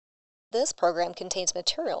This program contains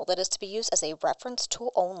material that is to be used as a reference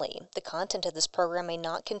tool only. The content of this program may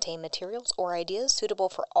not contain materials or ideas suitable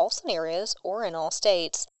for all scenarios or in all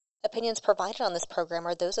states. Opinions provided on this program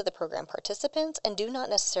are those of the program participants and do not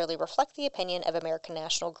necessarily reflect the opinion of American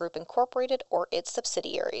National Group Incorporated or its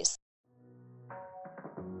subsidiaries.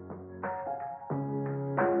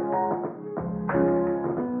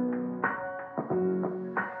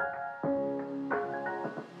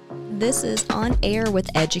 This is On Air with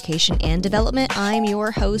Education and Development. I'm your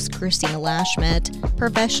host, Christina Lashmet.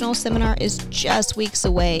 Professional Seminar is just weeks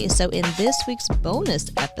away, so in this week's bonus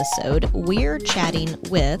episode, we're chatting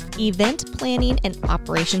with Event Planning and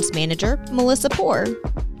Operations Manager, Melissa Poore.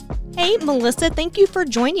 Hey, Melissa, thank you for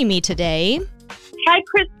joining me today. Hi,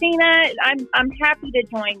 Christina. I'm happy to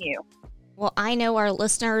join you. Well, I know our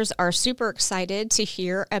listeners are super excited to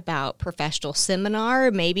hear about Professional Seminar,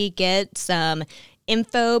 maybe get some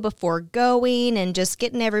info before going and just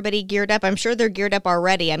getting everybody geared up. I'm sure they're geared up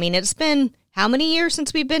already. I mean, it's been how many years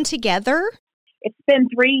since we've been together? It's been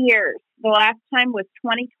 3 years. The last time was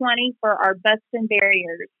 2020 for our Bust and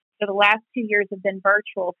Barriers. So the last 2 years have been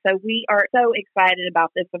virtual. So we are so excited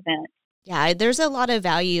about this event. Yeah, there's a lot of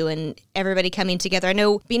value in everybody coming together. I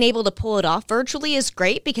know being able to pull it off virtually is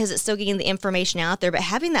great because it's still getting the information out there, but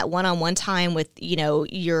having that one-on-one time with,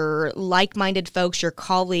 your like-minded folks, your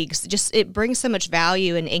colleagues, just it brings so much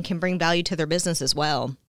value and can bring value to their business as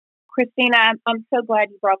well. Christina, I'm so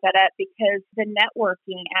glad you brought that up because the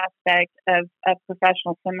networking aspect of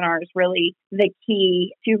Professional Seminar is really the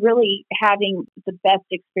key to really having the best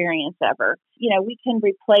experience ever. We can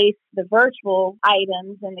replace the virtual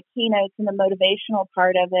items and the keynotes and the motivational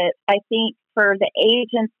part of it. I think for the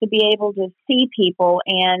agents to be able to see people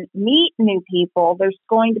and meet new people, there's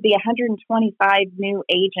going to be 125 new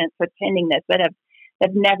agents attending this that have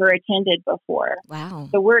never attended before. Wow.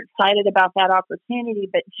 So we're excited about that opportunity,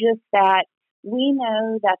 but just that we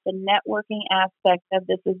know that the networking aspect of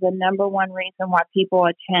this is the number one reason why people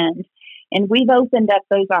attend. And we've opened up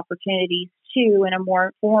those opportunities too in a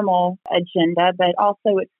more formal agenda, but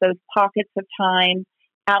also it's those pockets of time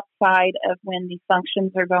outside of when the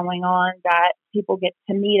functions are going on that people get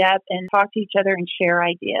to meet up and talk to each other and share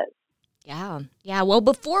ideas. Yeah. Well,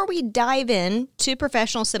 before we dive in to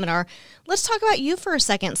Professional Seminar, let's talk about you for a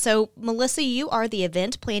second. So, Melissa, you are the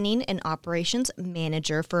Event Planning and Operations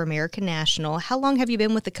Manager for American National. How long have you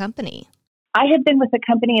been with the company? I have been with the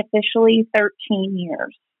company officially 13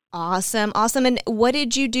 years. Awesome. And what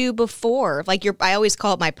did you do before? I always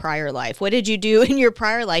call it my prior life. What did you do in your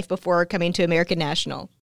prior life before coming to American National?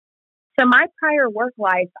 So my prior work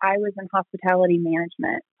life, I was in hospitality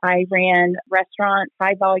management. I ran restaurants,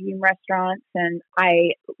 high volume restaurants, and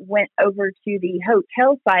I went over to the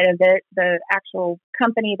hotel side of it, the actual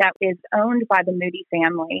company that is owned by the Moody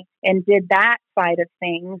family, and did that side of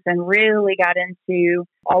things and really got into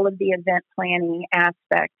all of the event planning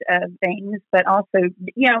aspect of things, but also,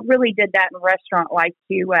 really did that in restaurant life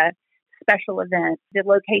too. Special events. The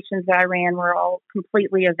locations that I ran were all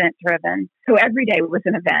completely event driven. So every day was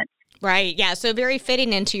an event. Right. Yeah. So very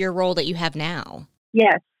fitting into your role that you have now.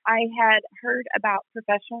 Yes. I had heard about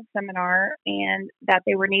Professional Seminar and that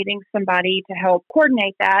they were needing somebody to help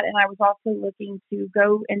coordinate that. And I was also looking to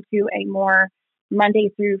go into a more Monday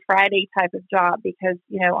through Friday type of job because,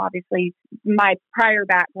 obviously my prior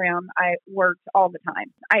background, I worked all the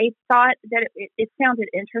time. I thought that it sounded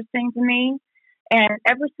interesting to me. And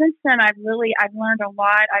ever since then, I've learned a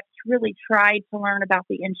lot. I've really tried to learn about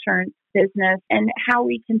the insurance business and how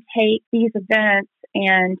we can take these events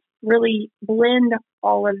and really blend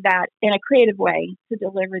all of that in a creative way to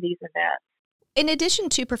deliver these events. In addition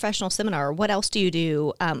to Professional Seminar, what else do you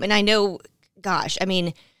do? And I know,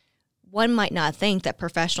 one might not think that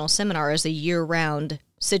Professional Seminar is a year-round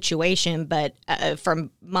situation, but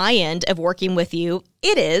from my end of working with you,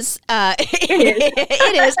 it is.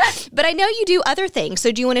 It is. But I know you do other things.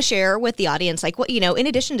 So do you want to share with the audience, in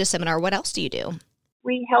addition to seminar, what else do you do?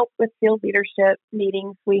 We help with field leadership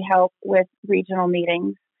meetings. We help with regional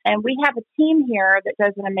meetings. And we have a team here that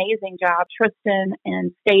does an amazing job. Tristan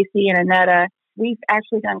and Stacy and Annetta. We've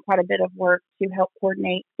actually done quite a bit of work to help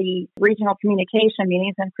coordinate the regional communication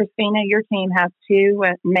meetings. And Christina, your team has too,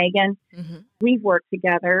 Megan. Mm-hmm. We've worked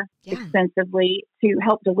together extensively to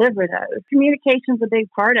help deliver those. Communication's a big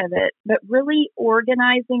part of it, but really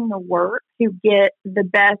organizing the work to get the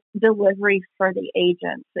best delivery for the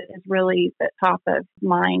agents is really the top of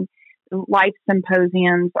mind. Life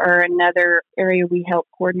symposiums are another area we help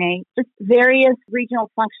coordinate. Just various regional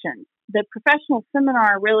functions. The Professional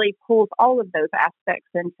Seminar really pulls all of those aspects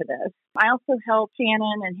into this. I also help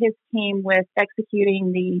Shannon and his team with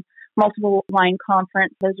executing the multiple line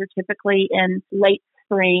conference. Those are typically in late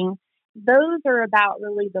spring. Those are about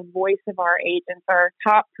really the voice of our agents, our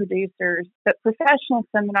top producers. But professional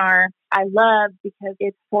seminar, I love because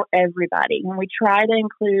it's for everybody. And we try to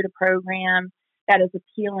include a program that is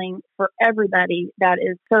appealing for everybody that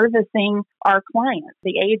is servicing our clients,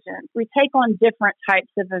 the agents. We take on different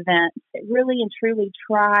types of events that really and truly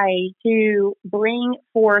try to bring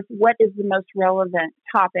forth what is the most relevant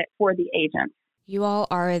topic for the agents. You all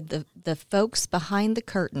are the folks behind the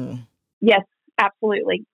curtain. Yes,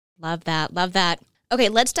 absolutely. Love that. Love that. Okay,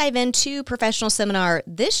 let's dive into professional seminar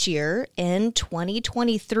this year in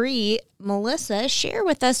 2023. Melissa, share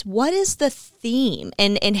with us, what is the theme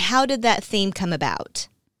and how did that theme come about?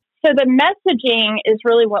 So the messaging is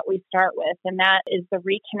really what we start with, and that is the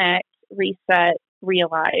Reconnect, Reset,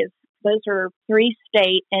 Realize. Those are three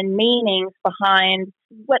state and meanings behind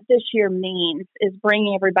what this year means, is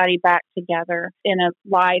bringing everybody back together in a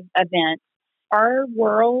live event. Our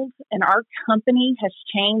world and our company has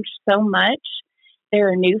changed so much. There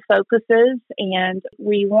are new focuses, and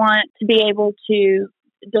we want to be able to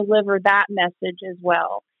deliver that message as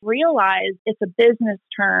well. Realize it's a business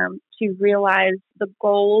term to realize the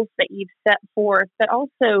goals that you've set forth, but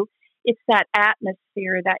also it's that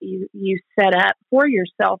atmosphere that you set up for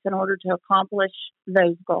yourself in order to accomplish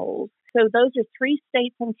those goals. So those are three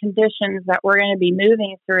states and conditions that we're going to be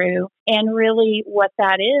moving through. And really what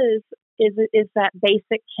that is that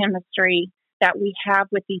basic chemistry that we have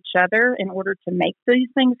with each other in order to make these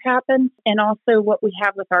things happen, and also what we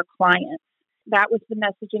have with our clients. That was the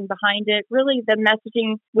messaging behind it. Really, the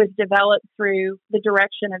messaging was developed through the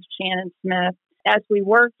direction of Shannon Smith. As we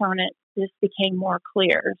worked on it, this became more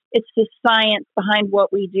clear. It's the science behind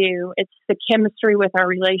what we do. It's the chemistry with our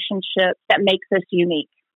relationship that makes us unique.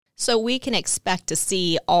 So we can expect to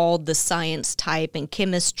see all the science type and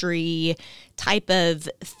chemistry type of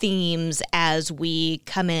themes as we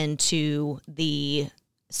come into the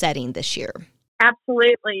setting this year.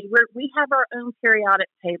 Absolutely. We have our own periodic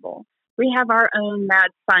table. We have our own mad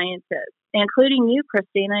scientists, including you,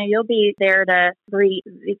 Christina. You'll be there to greet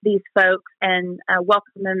these folks and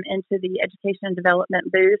welcome them into the Education and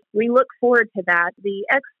Development booth. We look forward to that. The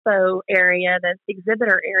expo area, the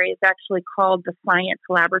exhibitor area, is actually called the Science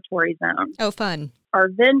Laboratory Zone. Oh, fun. Our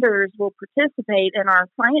vendors will participate in our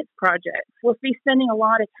science projects. We'll be spending a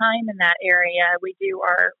lot of time in that area. We do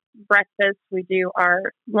our breakfast, we do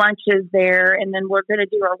our lunches there, and then we're going to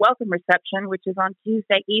do our welcome reception, which is on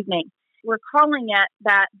Tuesday evening. We're calling it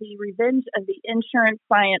that the Revenge of the Insurance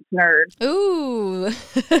Science Nerd. Ooh,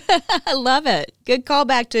 I love it. Good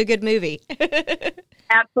callback to a good movie.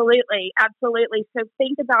 Absolutely, absolutely. So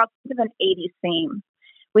think about an 80s theme.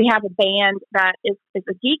 We have a band that is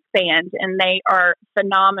a geek band, and they are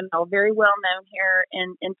phenomenal, very well known here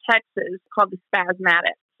in Texas, called the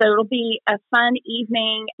Spasmatics. So it'll be a fun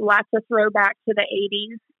evening, lots of throwback to the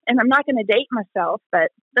 80s. And I'm not going to date myself, but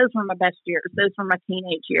those were my best years. Those were my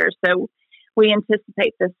teenage years. So we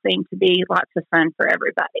anticipate this thing to be lots of fun for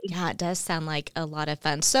everybody. Yeah, it does sound like a lot of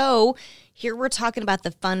fun. So here we're talking about the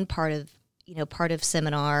fun part of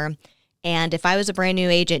seminar. And if I was a brand new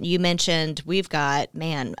agent, you mentioned we've got,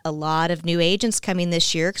 a lot of new agents coming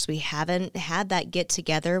this year because we haven't had that get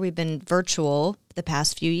together. We've been virtual the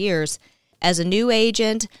past few years. As a new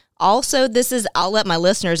agent, also, I'll let my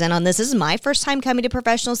listeners in on this. This is my first time coming to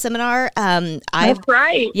professional seminar. That's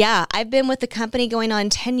right. Yeah, I've been with the company going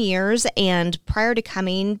on 10 years. And prior to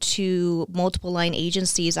coming to multiple line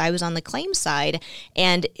agencies, I was on the claims side.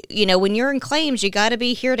 And, when you're in claims, you got to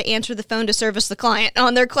be here to answer the phone to service the client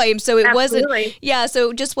on their claims. So it Absolutely.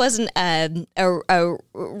 so it just wasn't a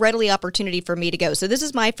readily opportunity for me to go. So this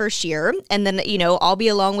is my first year. And then, I'll be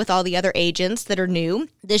along with all the other agents that are new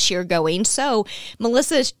this year going. So,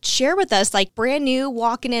 Melissa, share with us, like brand new,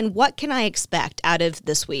 walking in, what can I expect out of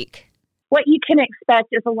this week? What you can expect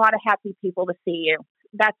is a lot of happy people to see you.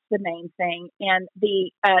 That's the main thing. And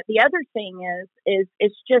the other thing is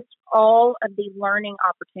it's just all of the learning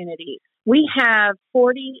opportunities. We have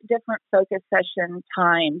 40 different focus session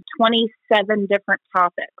times, 27 different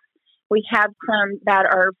topics. We have some that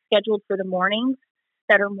are scheduled for the mornings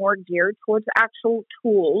that are more geared towards actual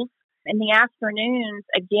tools. In the afternoons,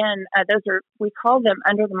 again, we call them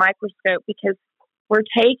under the microscope because we're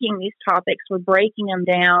taking these topics, we're breaking them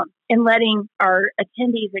down and letting our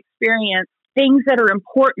attendees experience things that are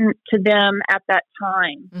important to them at that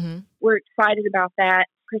time. Mm-hmm. We're excited about that.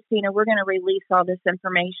 Christina, we're going to release all this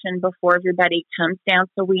information before everybody comes down.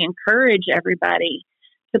 So we encourage everybody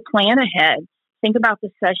to plan ahead. Think about the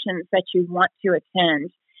sessions that you want to attend.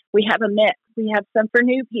 We have a mix. We have some for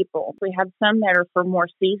new people. We have some that are for more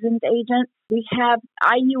seasoned agents. We have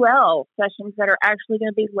IUL sessions that are actually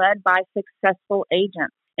going to be led by successful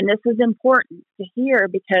agents. And this is important to hear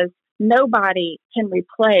because nobody can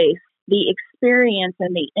replace the experience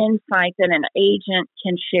and the insight that an agent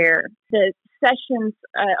can share. The sessions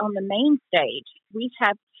on the main stage, we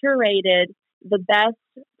have curated the best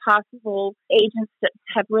possible agents that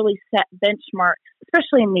have really set benchmarks,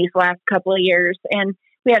 especially in these last couple of years. And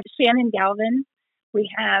we have Shannon Galvin, we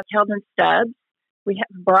have Keldon Stubbs, we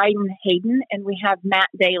have Bryden Hayden, and we have Matt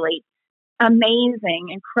Daly. Amazing,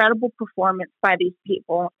 incredible performance by these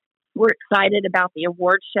people. We're excited about the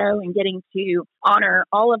award show and getting to honor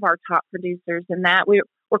all of our top producers in that. We're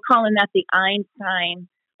calling that the Einstein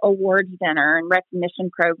Awards Dinner and Recognition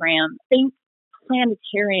Program. Think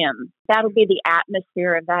planetarium. That'll be the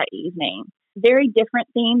atmosphere of that evening. Very different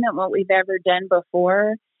theme than what we've ever done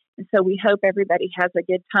before. And so we hope everybody has a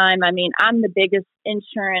good time. I mean, I'm the biggest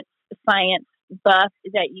insurance science buff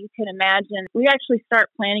that you can imagine. We actually start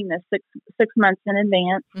planning this six months in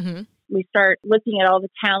advance. Mm-hmm. We start looking at all the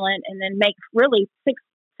talent and then make really six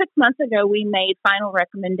months ago, we made final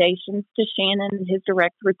recommendations to Shannon and his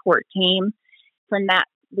direct report team. From that,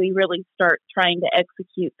 we really start trying to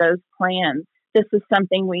execute those plans. This is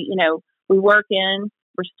something we work in.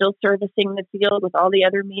 We're still servicing the field with all the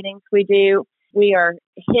other meetings we do. We are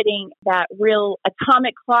hitting that real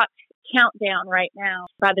atomic clock countdown right now.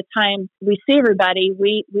 By the time we see everybody,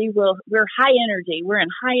 we're high energy. We're in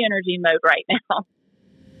high energy mode right now.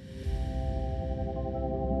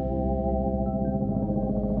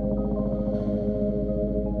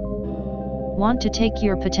 Want to take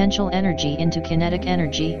your potential energy into kinetic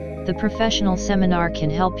energy? The professional seminar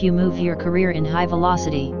can help you move your career in high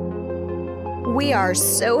velocity. We are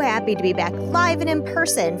so happy to be back live and in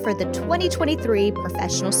person for the 2023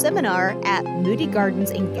 Professional Seminar at Moody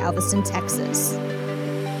Gardens in Galveston, Texas.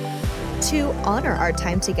 To honor our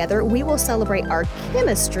time together, we will celebrate our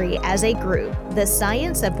chemistry as a group, the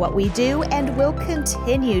science of what we do and will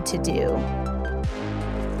continue to do.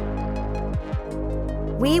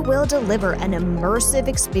 We will deliver an immersive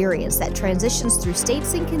experience that transitions through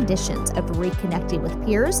states and conditions of reconnecting with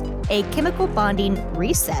peers, a chemical bonding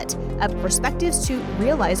reset of perspectives to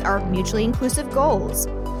realize our mutually inclusive goals.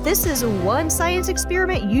 This is one science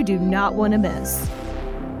experiment you do not want to miss.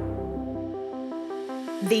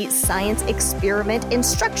 The Science Experiment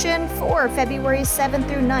instruction for February 7th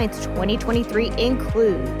through 9th, 2023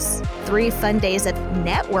 includes 3 fun days of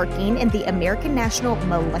networking in the American National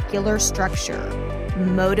Molecular Structure,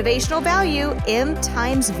 motivational value M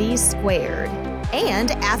times V squared,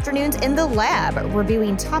 and afternoons in the lab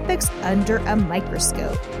reviewing topics under a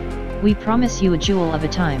microscope. We promise you a jewel of a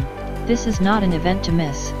time. This is not an event to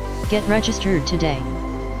miss. Get registered today.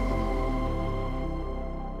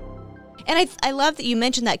 And I love that you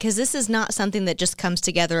mentioned that, because this is not something that just comes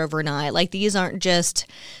together overnight. Like, these aren't just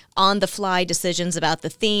on-the-fly decisions about the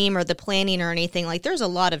theme or the planning or anything. Like, there's a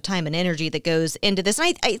lot of time and energy that goes into this.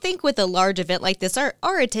 And I think with a large event like this, our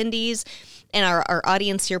attendees and our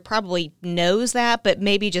audience here probably knows that, but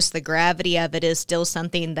maybe just the gravity of it is still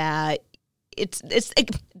something that it's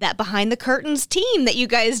like that behind the curtains team that you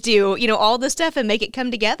guys do, all the stuff and make it come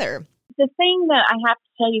together. The thing that I have to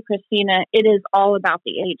tell you, Christina, it is all about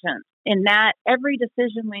the agent. In that, every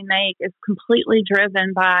decision we make is completely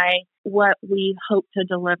driven by what we hope to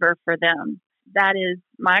deliver for them. That is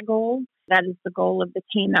my goal. That is the goal of the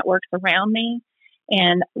team that works around me.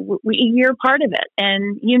 And you're part of it.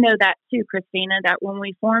 And you know that too, Christina, that when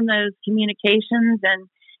we form those communications and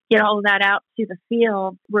get all of that out to the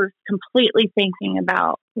field, we're completely thinking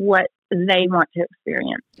about what they want to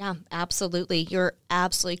experience. Yeah, absolutely. You're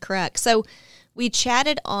absolutely correct. So we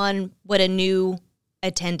chatted on what a new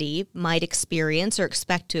attendee might experience or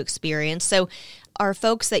expect to experience. So our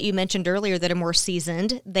folks that you mentioned earlier that are more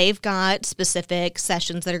seasoned, they've got specific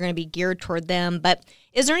sessions that are going to be geared toward them. But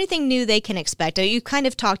is there anything new they can expect? You kind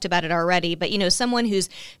of talked about it already, but someone who's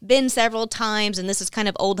been several times and this is kind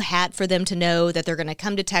of old hat for them to know that they're going to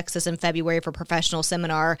come to Texas in February for Professional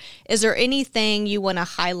Seminar. Is there anything you want to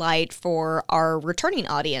highlight for our returning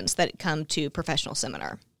audience that come to Professional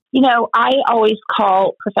Seminar? I always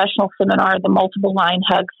call Professional Seminar the multiple line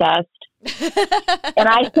hug fest. And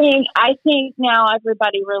I think now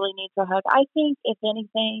everybody really needs a hug. I think, if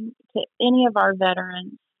anything, to any of our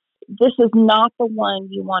veterans, this is not the one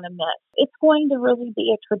you want to miss. It's going to really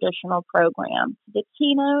be a traditional program. The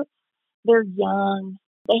keynotes, they're young.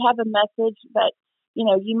 They have a message that,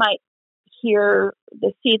 you might see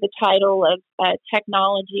the title of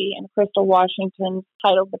technology and Crystal Washington's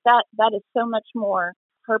title, but that is so much more.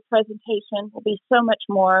 Her presentation will be so much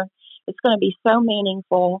more. It's going to be so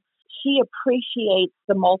meaningful. She appreciates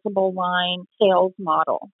the multiple line sales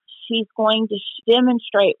model. She's going to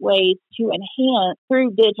demonstrate ways to enhance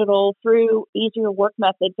through digital, through easier work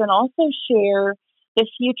methods, and also share the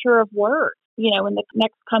future of work, in the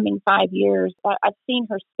next coming 5 years. I've seen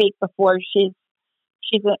her speak before. She's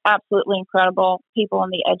an absolutely incredible people on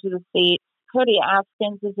the edge of the seat. Cody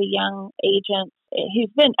Askins is a young agent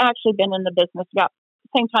who's been in the business about the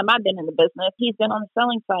same time I've been in the business. He's been on the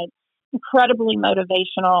selling side. Incredibly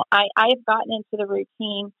motivational. I have gotten into the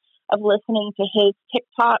routine of listening to his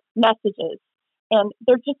TikTok messages, and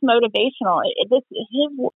they're just motivational. His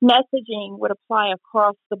messaging would apply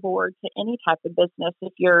across the board to any type of business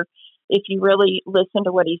if you really listen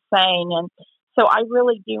to what he's saying. And so I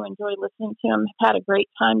really do enjoy listening to him. I've had a great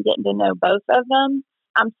time getting to know both of them.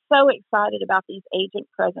 I'm so excited about these agent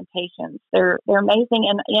presentations. They're amazing.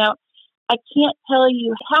 And, I can't tell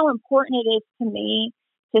you how important it is to me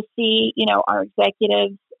to see, our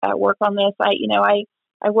executives work on this.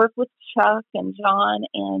 I work with Chuck and John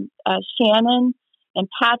and Shannon and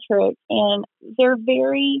Patrick, and they're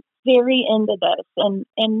very, very into this. And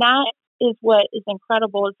that is what is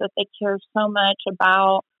incredible, is that they care so much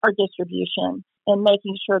about our distribution and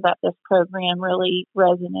making sure that this program really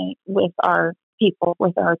resonates with our people,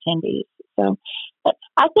 with our attendees. So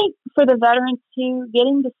I think for the veterans too,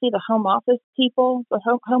 getting to see the home office people, the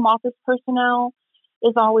home office personnel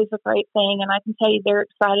is always a great thing. And I can tell you they're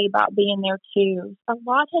excited about being there too. A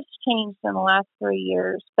lot has changed in the last 3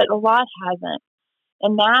 years, but a lot hasn't.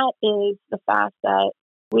 And that is the fact that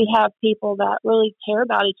we have people that really care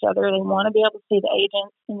about each other. They want to be able to see the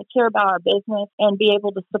agents and they care about our business and be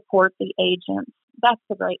able to support the agents. That's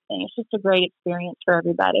the great thing. It's just a great experience for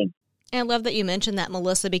everybody. I love that you mentioned that,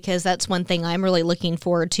 Melissa, because that's one thing I'm really looking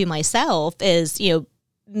forward to myself is,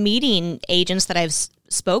 meeting agents that I've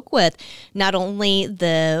spoke with, not only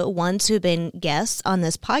the ones who've been guests on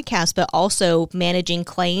this podcast, but also managing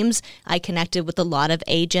claims. I connected with a lot of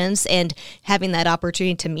agents, and having that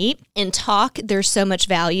opportunity to meet and talk, there's so much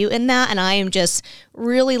value in that. And I am just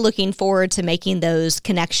really looking forward to making those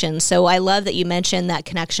connections. So I love that you mentioned that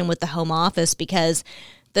connection with the home office, because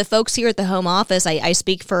the folks here at the home office, I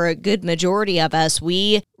speak for a good majority of us,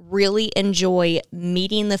 we really enjoy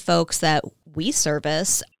meeting the folks that we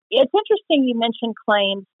service. It's interesting you mentioned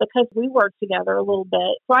claims, because we worked together a little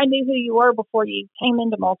bit. So I knew who you were before you came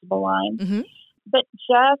into Multiple Lines. Mm-hmm. But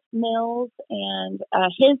Jeff Mills and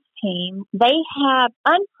his team, they have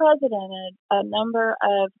unprecedented a number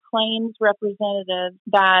of claims representatives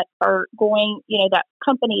that are going, that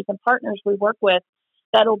companies and partners we work with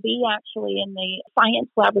that'll be actually in the science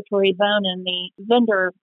laboratory zone in the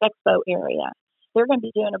vendor expo area. They're going to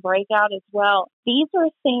be doing a breakout as well. These are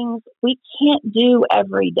things we can't do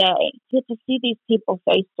every day. Get to see these people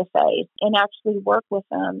face to face and actually work with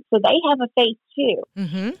them. So they have a face too.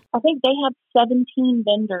 Mm-hmm. I think they have 17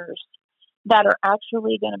 vendors that are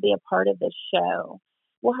actually going to be a part of this show.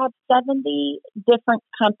 We'll have 70 different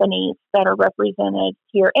companies that are represented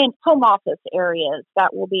here in home office areas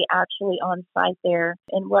that will be actually on site there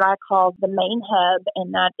in what I call the main hub,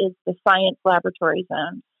 and that is the science laboratory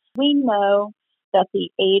zone. We know that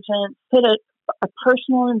the agents put a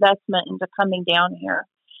personal investment into coming down here,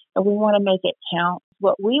 and we want to make it count.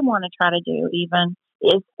 What we want to try to do even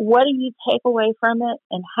is, what do you take away from it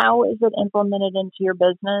and how is it implemented into your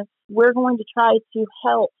business? We're going to try to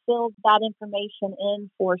help fill that information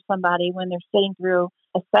in for somebody when they're sitting through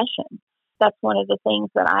a session. That's one of the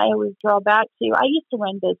things that I always draw back to. I used to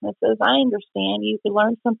run businesses. I understand you can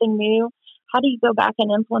learn something new. How do you go back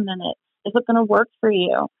and implement it? Is it going to work for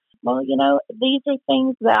you? Well, these are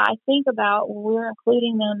things that I think about when we're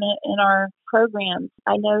including them in our programs.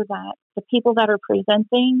 I know that the people that are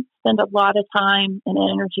presenting spend a lot of time and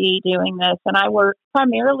energy doing this. And I work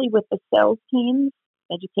primarily with the sales teams,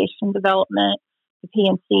 education development, the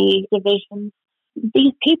PNC divisions.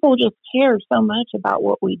 These people just care so much about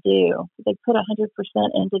what we do. They put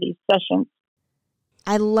 100% into these sessions.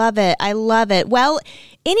 I love it. I love it. Well,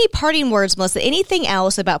 any parting words, Melissa, anything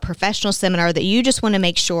else about Professional Seminar that you just want to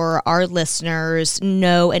make sure our listeners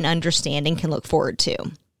know and understand and can look forward to?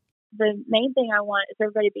 The main thing I want is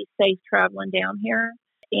everybody to be safe traveling down here.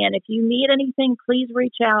 And if you need anything, please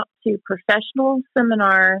reach out to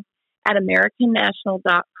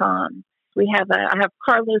professionalseminar@americannational.com. I have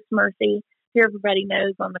Carlos Murphy, who everybody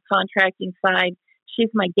knows on the contracting side. She's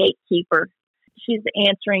my gatekeeper. She's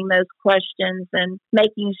answering those questions and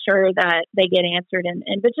making sure that they get answered.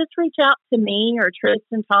 But just reach out to me or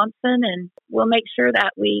Tristan Thompson, and we'll make sure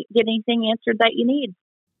that we get anything answered that you need.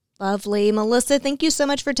 Lovely. Melissa, thank you so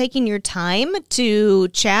much for taking your time to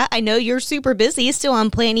chat. I know you're super busy, still on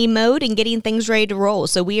planning mode and getting things ready to roll,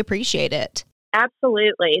 so we appreciate it.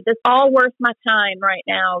 Absolutely. This is all worth my time right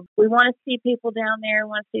now. We want to see people down there,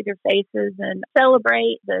 want to see their faces and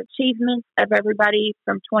celebrate the achievements of everybody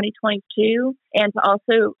from 2022 and to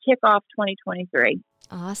also kick off 2023.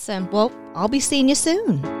 Awesome. Well, I'll be seeing you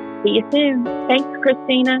soon. See you soon. Thanks,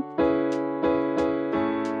 Christina.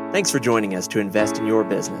 Thanks for joining us to invest in your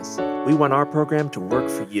business. We want our program to work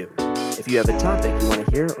for you. If you have a topic you want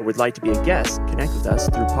to hear or would like to be a guest, connect with us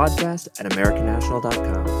through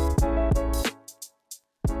podcast@americannational.com.